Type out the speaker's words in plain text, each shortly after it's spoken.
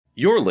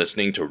You're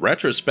listening to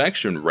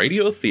Retrospection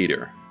Radio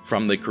Theater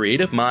from the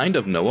creative mind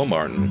of Noah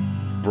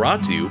Martin,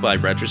 brought to you by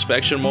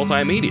Retrospection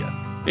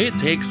Multimedia. It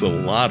takes a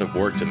lot of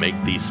work to make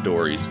these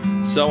stories,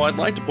 so I'd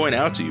like to point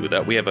out to you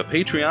that we have a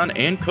Patreon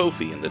and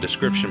Ko-fi in the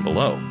description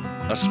below.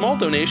 A small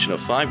donation of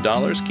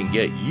 $5 can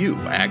get you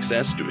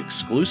access to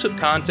exclusive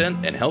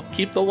content and help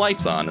keep the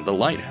lights on in the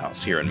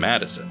lighthouse here in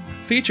Madison.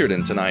 Featured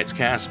in tonight's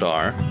cast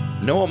are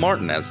Noah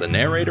Martin as the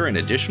narrator and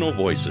additional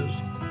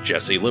voices,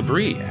 Jesse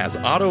Labrie as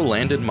Otto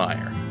Landon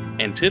Meyer,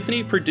 and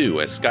Tiffany Perdue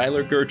as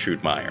Skylar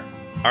Gertrude Meyer.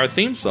 Our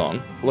theme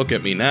song, Look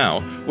at Me Now,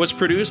 was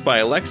produced by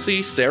Alexi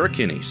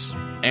Sarakinis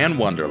and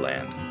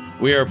Wonderland.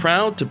 We are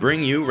proud to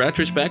bring you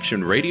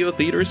Retrospection Radio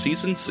Theater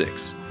Season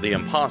 6, The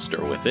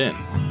Imposter Within.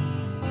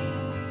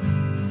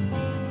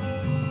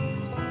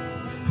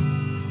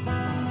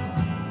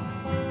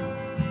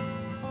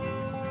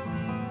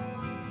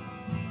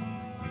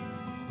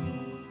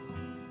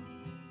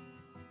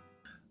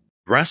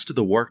 The rest of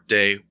the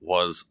workday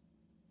was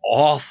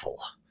awful.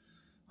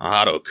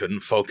 Otto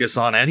couldn't focus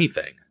on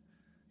anything.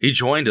 He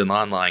joined an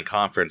online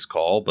conference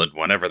call, but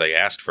whenever they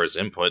asked for his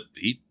input,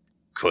 he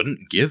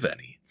couldn't give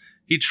any.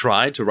 He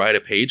tried to write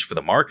a page for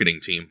the marketing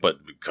team,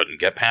 but couldn't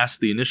get past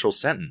the initial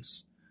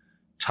sentence.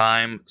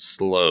 Time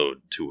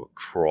slowed to a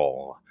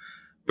crawl,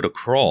 but a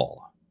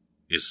crawl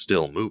is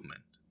still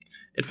movement.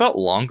 It felt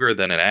longer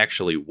than it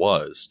actually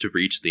was to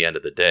reach the end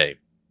of the day.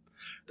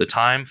 The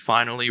time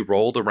finally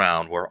rolled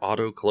around where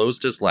Otto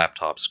closed his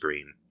laptop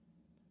screen.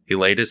 He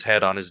laid his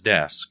head on his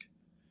desk.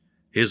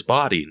 His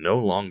body no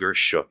longer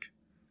shook,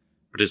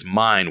 but his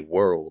mind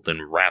whirled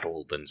and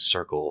rattled in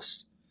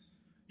circles.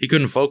 He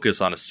couldn't focus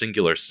on a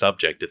singular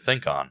subject to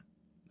think on.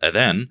 And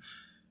then,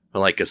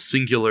 like a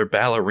singular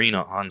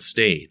ballerina on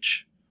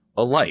stage,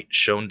 a light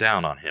shone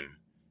down on him,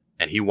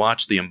 and he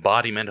watched the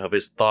embodiment of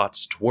his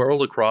thoughts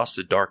twirl across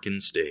the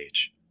darkened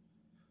stage.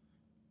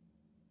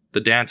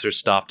 The dancer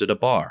stopped at a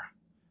bar,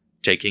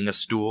 taking a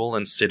stool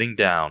and sitting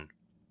down.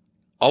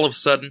 All of a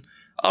sudden,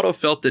 Otto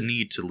felt the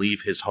need to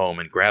leave his home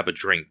and grab a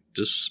drink,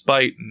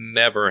 despite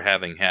never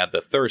having had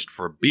the thirst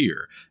for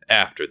beer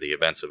after the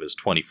events of his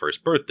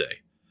 21st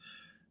birthday.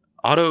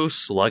 Otto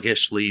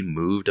sluggishly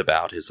moved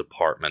about his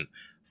apartment,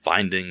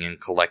 finding and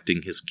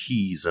collecting his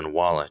keys and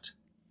wallet.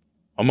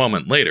 A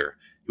moment later,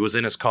 he was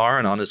in his car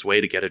and on his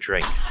way to get a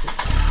drink.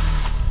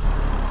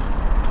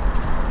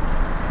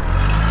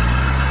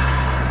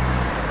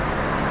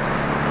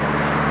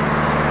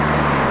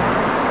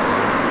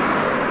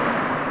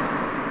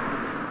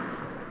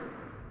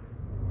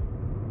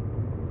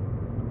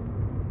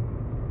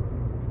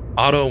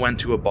 Otto went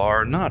to a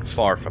bar not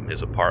far from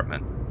his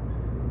apartment.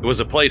 It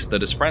was a place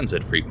that his friends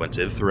had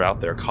frequented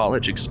throughout their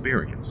college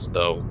experience,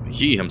 though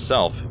he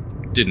himself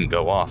didn't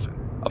go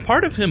often. A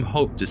part of him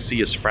hoped to see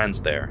his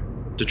friends there,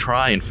 to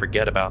try and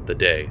forget about the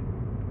day,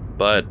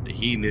 but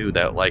he knew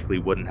that likely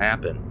wouldn't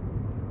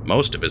happen.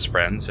 Most of his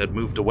friends had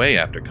moved away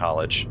after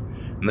college,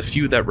 and the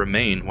few that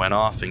remained went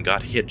off and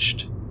got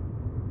hitched.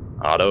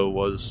 Otto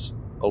was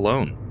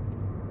alone.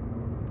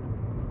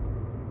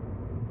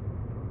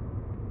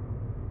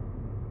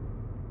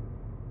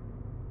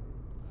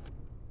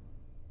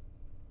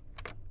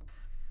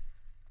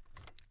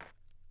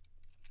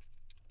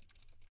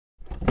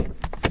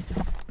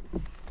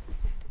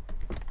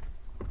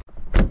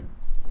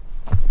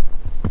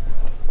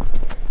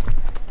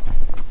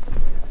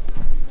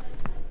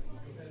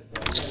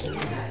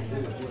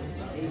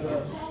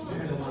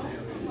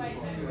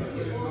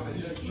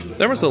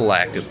 There was a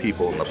lack of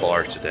people in the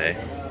bar today.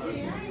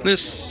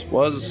 This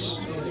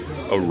was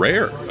a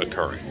rare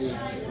occurrence.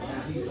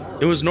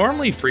 It was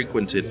normally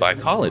frequented by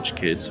college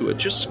kids who had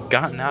just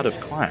gotten out of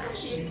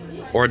class,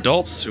 or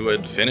adults who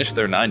had finished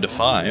their 9 to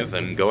 5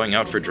 and going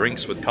out for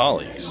drinks with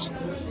colleagues.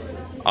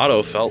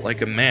 Otto felt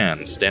like a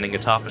man standing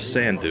atop a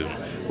sand dune,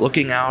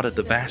 looking out at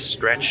the vast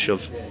stretch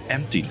of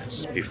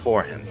emptiness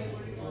before him.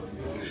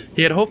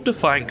 He had hoped to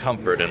find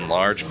comfort in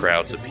large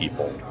crowds of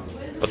people,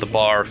 but the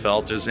bar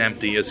felt as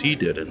empty as he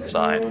did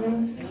inside.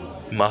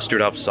 He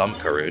mustered up some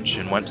courage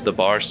and went to the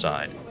bar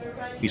side.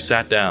 He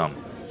sat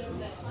down.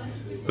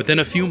 Within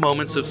a few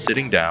moments of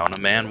sitting down,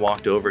 a man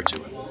walked over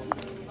to him.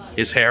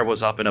 His hair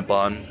was up in a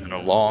bun, and a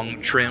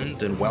long,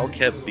 trimmed, and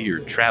well-kept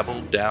beard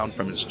traveled down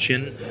from his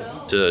chin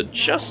to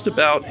just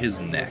about his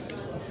neck.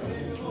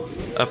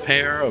 A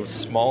pair of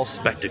small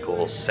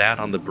spectacles sat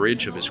on the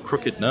bridge of his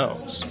crooked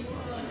nose.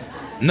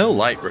 No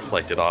light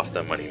reflected off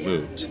them when he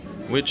moved,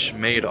 which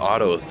made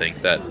Otto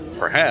think that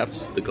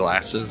perhaps the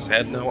glasses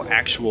had no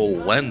actual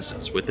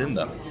lenses within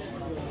them,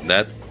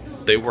 that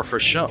they were for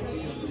show.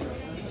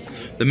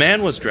 The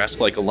man was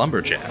dressed like a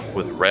lumberjack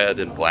with red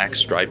and black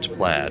striped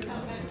plaid.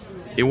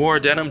 He wore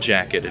a denim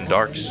jacket and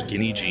dark,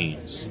 skinny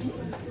jeans.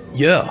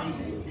 Yo,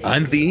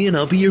 I'm V and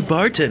I'll be your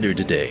bartender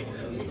today.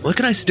 What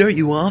can I start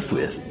you off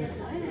with?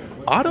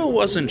 Otto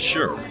wasn't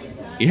sure.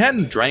 He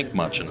hadn't drank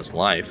much in his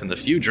life, and the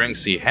few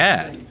drinks he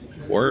had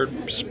were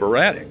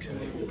sporadic.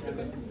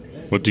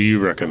 What do you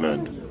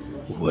recommend?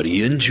 What do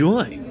you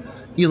enjoy?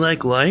 You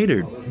like light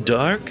or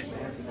dark?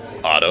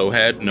 Otto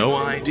had no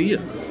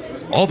idea.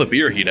 All the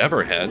beer he'd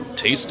ever had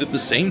tasted the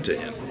same to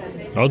him.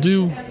 I'll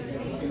do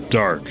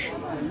dark.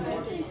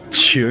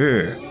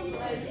 Sure.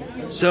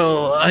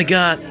 So, I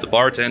got... The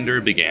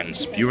bartender began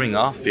spewing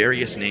off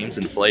various names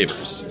and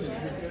flavors.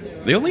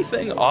 The only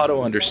thing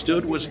Otto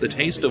understood was the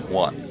taste of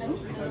one.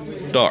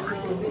 Dark.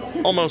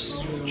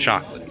 Almost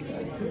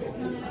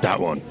chocolatey. That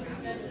one.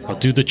 I'll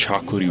do the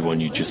chocolatey one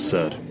you just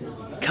said.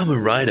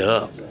 Coming right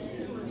up.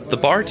 The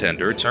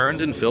bartender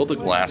turned and filled a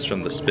glass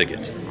from the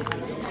spigot.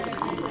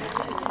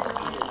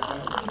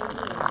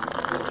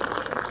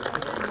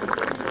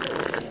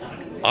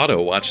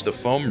 Otto watched the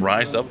foam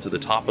rise up to the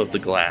top of the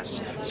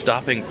glass,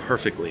 stopping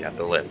perfectly at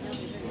the lip.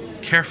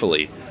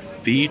 Carefully,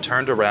 V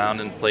turned around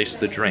and placed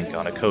the drink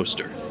on a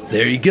coaster.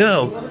 There you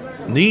go.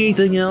 Need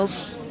anything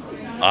else?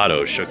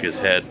 Otto shook his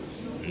head.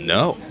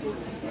 No.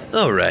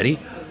 Alrighty,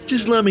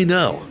 just let me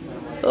know.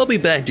 I'll be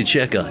back to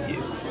check on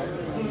you.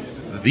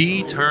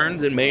 V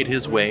turned and made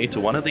his way to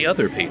one of the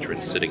other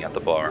patrons sitting at the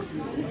bar.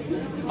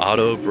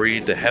 Otto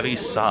breathed a heavy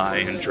sigh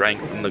and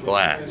drank from the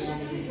glass.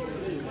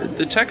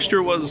 The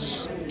texture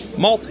was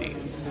malty.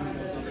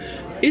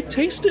 It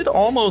tasted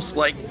almost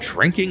like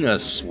drinking a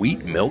sweet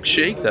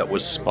milkshake that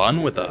was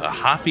spun with a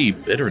hoppy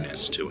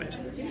bitterness to it.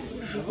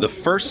 The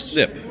first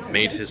sip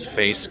made his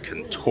face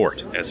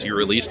contort as he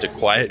released a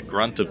quiet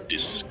grunt of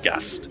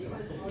disgust.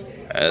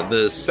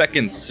 The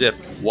second sip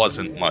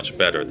wasn't much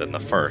better than the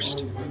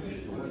first.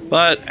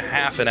 But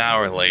half an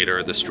hour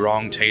later, the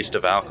strong taste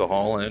of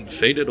alcohol had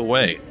faded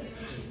away.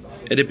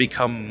 It had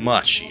become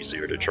much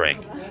easier to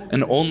drink,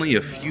 and only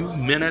a few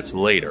minutes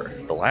later,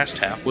 the last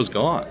half was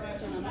gone.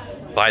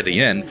 By the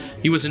end,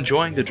 he was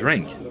enjoying the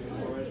drink.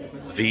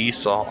 V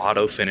saw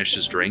Otto finish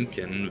his drink,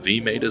 and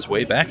V made his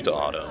way back to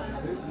Otto.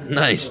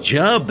 Nice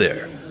job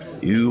there.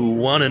 You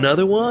want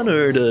another one,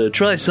 or to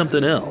try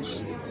something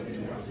else?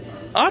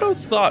 Otto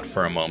thought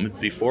for a moment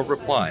before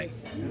replying.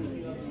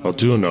 I'll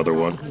do another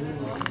one.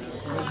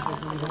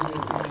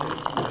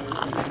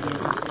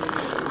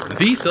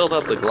 V filled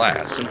up the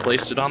glass and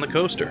placed it on the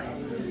coaster.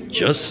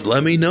 Just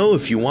let me know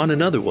if you want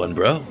another one,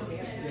 bro.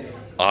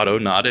 Otto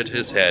nodded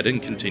his head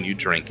and continued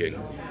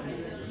drinking.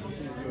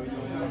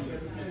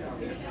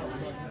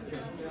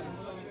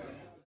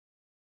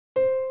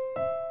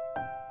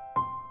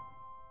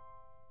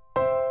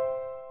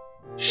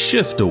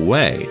 Shift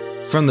away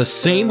from the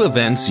same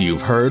events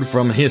you've heard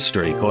from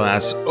history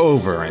class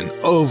over and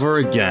over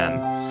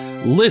again.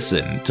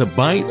 Listen to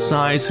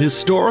bite-sized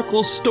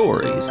historical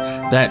stories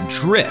that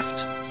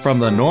drift from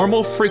the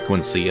normal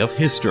frequency of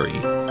history.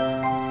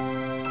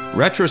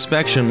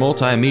 Retrospection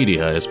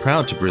Multimedia is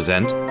proud to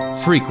present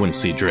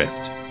Frequency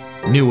Drift.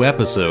 New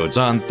episodes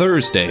on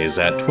Thursdays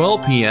at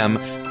 12 p.m.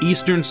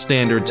 Eastern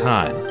Standard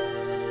Time.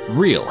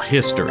 Real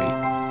history,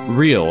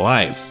 real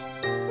life,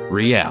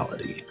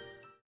 reality.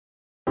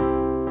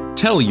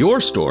 Tell your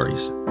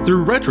stories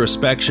through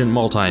Retrospection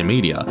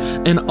Multimedia,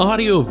 an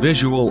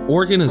audio-visual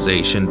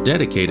organization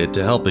dedicated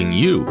to helping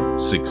you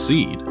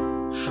succeed.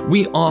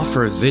 We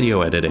offer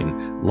video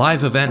editing,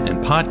 live event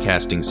and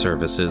podcasting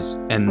services,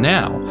 and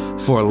now,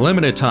 for a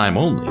limited time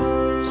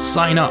only,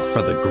 sign up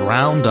for the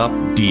Ground Up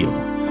Deal.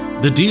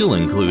 The deal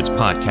includes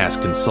podcast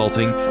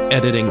consulting,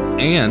 editing,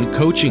 and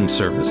coaching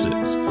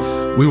services.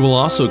 We will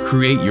also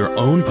create your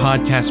own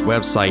podcast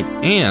website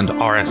and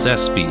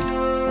RSS feed.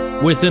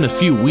 Within a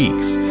few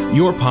weeks,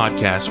 your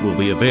podcast will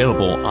be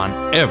available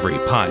on every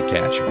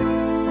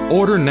podcatcher.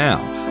 Order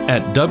now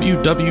at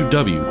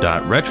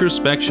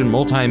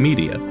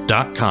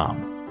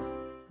www.retrospectionmultimedia.com.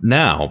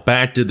 Now,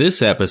 back to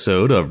this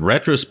episode of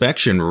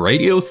Retrospection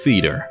Radio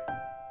Theater.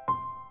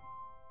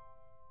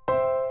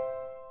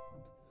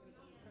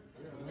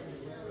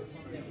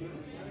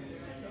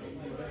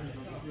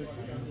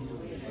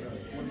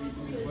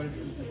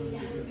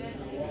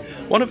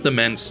 One of the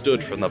men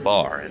stood from the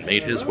bar and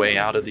made his way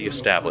out of the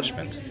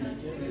establishment.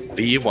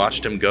 V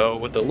watched him go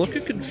with a look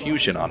of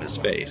confusion on his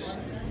face,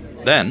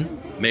 then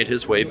made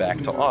his way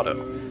back to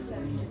Otto.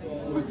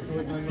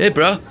 Hey,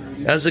 bro.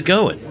 How's it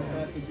going?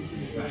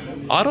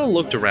 Otto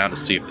looked around to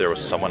see if there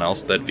was someone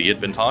else that V had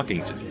been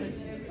talking to.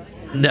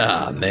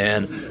 Nah,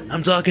 man.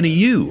 I'm talking to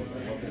you.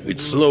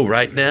 It's slow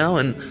right now,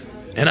 and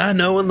I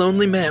know a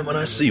lonely man when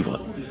I see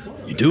one.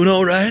 You doing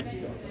all right?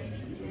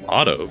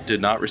 Otto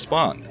did not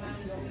respond.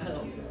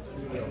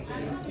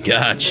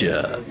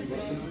 Gotcha.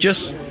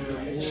 Just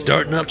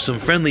starting up some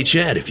friendly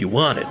chat if you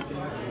want it.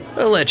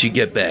 I'll let you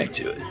get back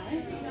to it.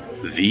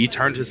 V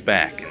turned his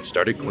back and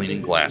started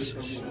cleaning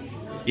glasses.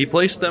 He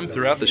placed them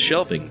throughout the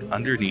shelving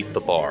underneath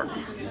the bar.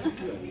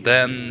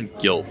 Then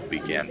guilt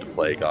began to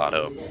plague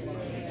Otto.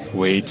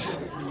 Wait.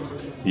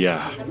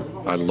 Yeah,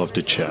 I'd love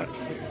to chat.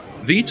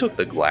 V took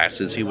the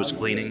glasses he was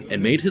cleaning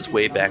and made his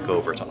way back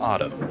over to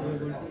Otto.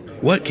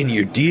 What can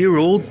your dear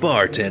old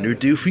bartender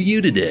do for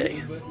you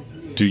today?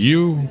 Do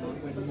you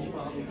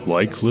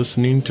like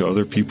listening to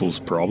other people's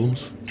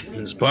problems?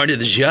 It's part of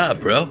the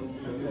job, bro.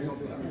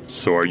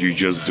 So are you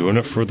just doing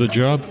it for the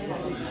job?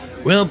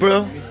 Well,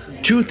 bro,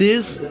 truth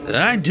is,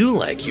 I do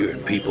like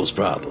hearing people's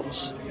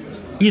problems.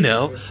 You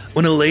know,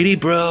 when a lady,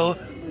 bro,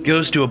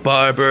 goes to a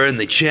barber and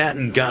they chat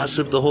and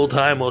gossip the whole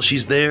time while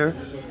she's there,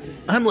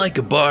 I'm like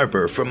a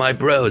barber for my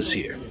bros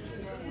here.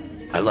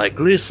 I like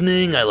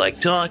listening, I like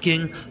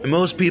talking, and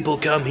most people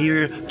come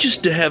here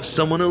just to have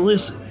someone to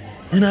listen.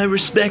 And I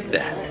respect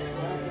that.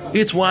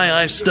 It's why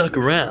I've stuck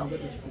around.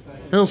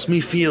 Helps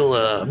me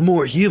feel,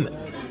 more human.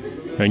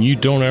 And you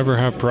don't ever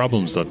have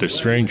problems that they're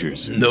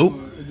strangers? Nope.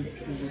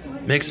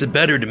 Makes it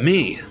better to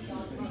me.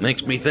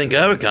 Makes me think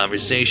our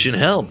conversation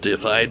helped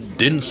if I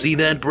didn't see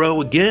that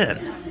bro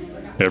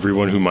again.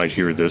 Everyone who might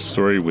hear this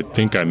story would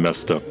think I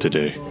messed up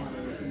today.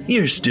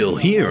 You're still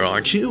here,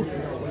 aren't you?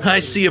 I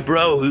see a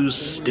bro who's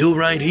still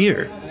right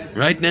here,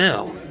 right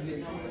now.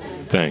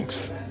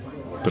 Thanks,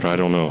 but I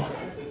don't know.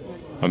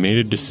 I made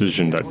a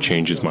decision that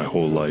changes my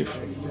whole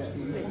life,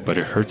 but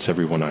it hurts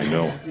everyone I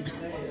know.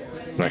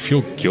 And I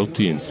feel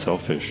guilty and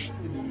selfish.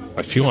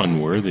 I feel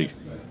unworthy.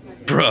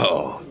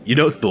 Bro, you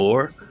know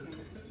Thor?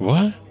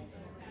 What?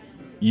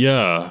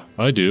 Yeah,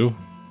 I do.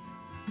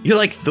 You're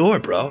like Thor,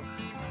 bro.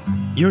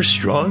 You're a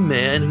strong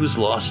man who's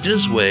lost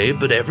his way,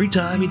 but every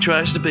time he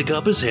tries to pick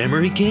up his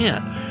hammer, he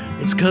can't.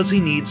 It's 'cause he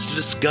needs to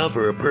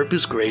discover a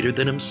purpose greater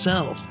than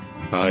himself.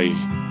 I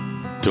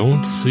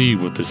don't see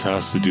what this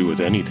has to do with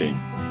anything.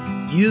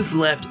 You've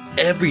left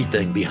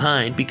everything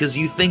behind because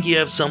you think you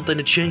have something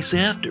to chase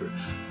after,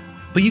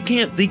 but you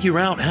can't figure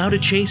out how to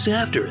chase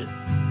after it.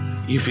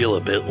 You feel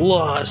a bit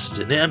lost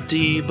and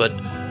empty, but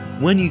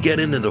when you get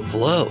into the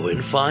flow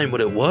and find what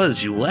it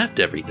was you left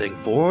everything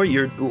for,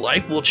 your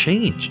life will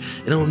change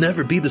and it'll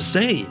never be the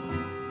same.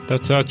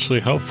 That's actually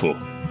helpful.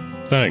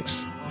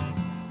 Thanks.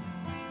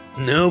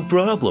 No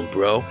problem,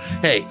 bro.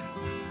 Hey,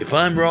 if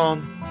I'm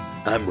wrong,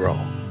 I'm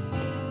wrong.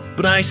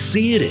 But I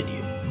see it in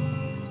you.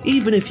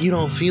 Even if you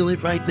don't feel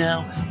it right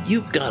now,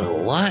 you've got a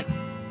lot.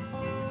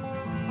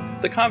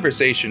 The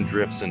conversation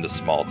drifts into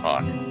small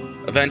talk.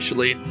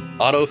 Eventually,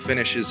 Otto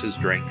finishes his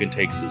drink and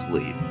takes his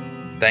leave,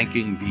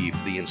 thanking V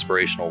for the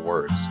inspirational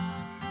words.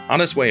 On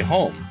his way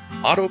home,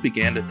 Otto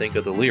began to think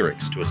of the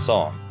lyrics to a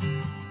song.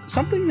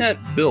 Something that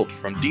built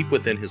from deep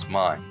within his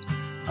mind,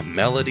 a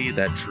melody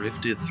that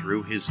drifted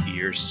through his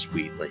ears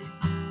sweetly.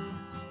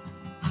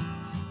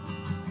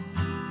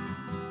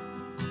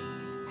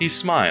 He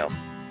smiled.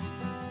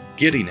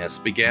 Giddiness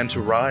began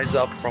to rise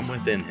up from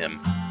within him.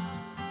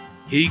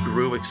 He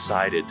grew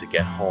excited to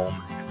get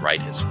home and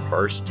write his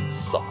first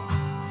song.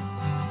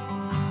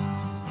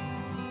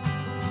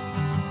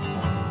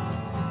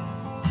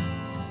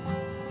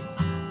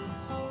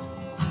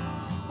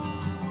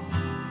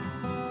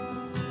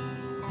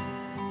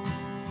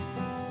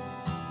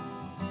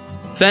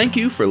 Thank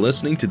you for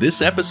listening to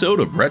this episode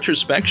of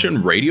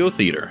Retrospection Radio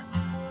Theater.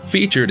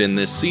 Featured in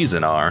this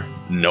season are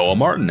Noah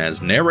Martin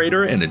as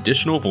narrator and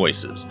additional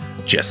voices,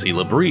 Jesse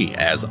Labrie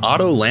as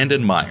Otto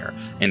Landon Meyer,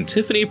 and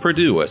Tiffany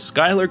Perdue as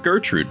Skylar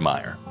Gertrude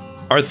Meyer.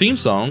 Our theme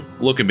song,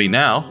 Look at Me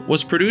Now,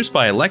 was produced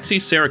by Alexi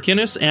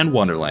Sarakinis and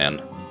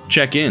Wonderland.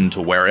 Check in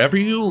to wherever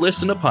you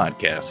listen to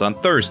podcasts on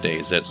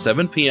Thursdays at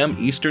 7 p.m.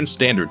 Eastern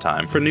Standard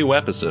Time for new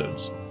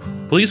episodes.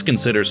 Please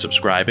consider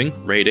subscribing,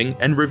 rating,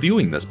 and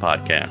reviewing this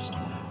podcast.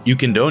 You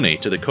can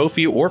donate to the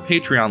Ko-fi or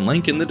Patreon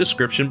link in the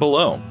description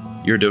below.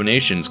 Your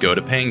donations go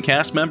to paying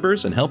cast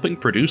members and helping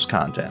produce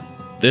content.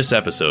 This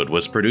episode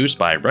was produced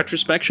by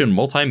Retrospection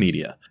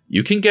Multimedia.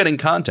 You can get in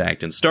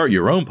contact and start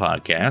your own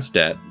podcast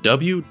at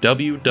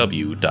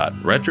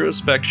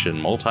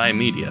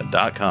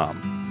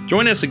www.retrospectionmultimedia.com.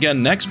 Join us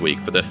again next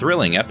week for the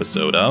thrilling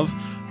episode of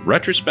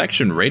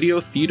Retrospection Radio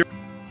Theater.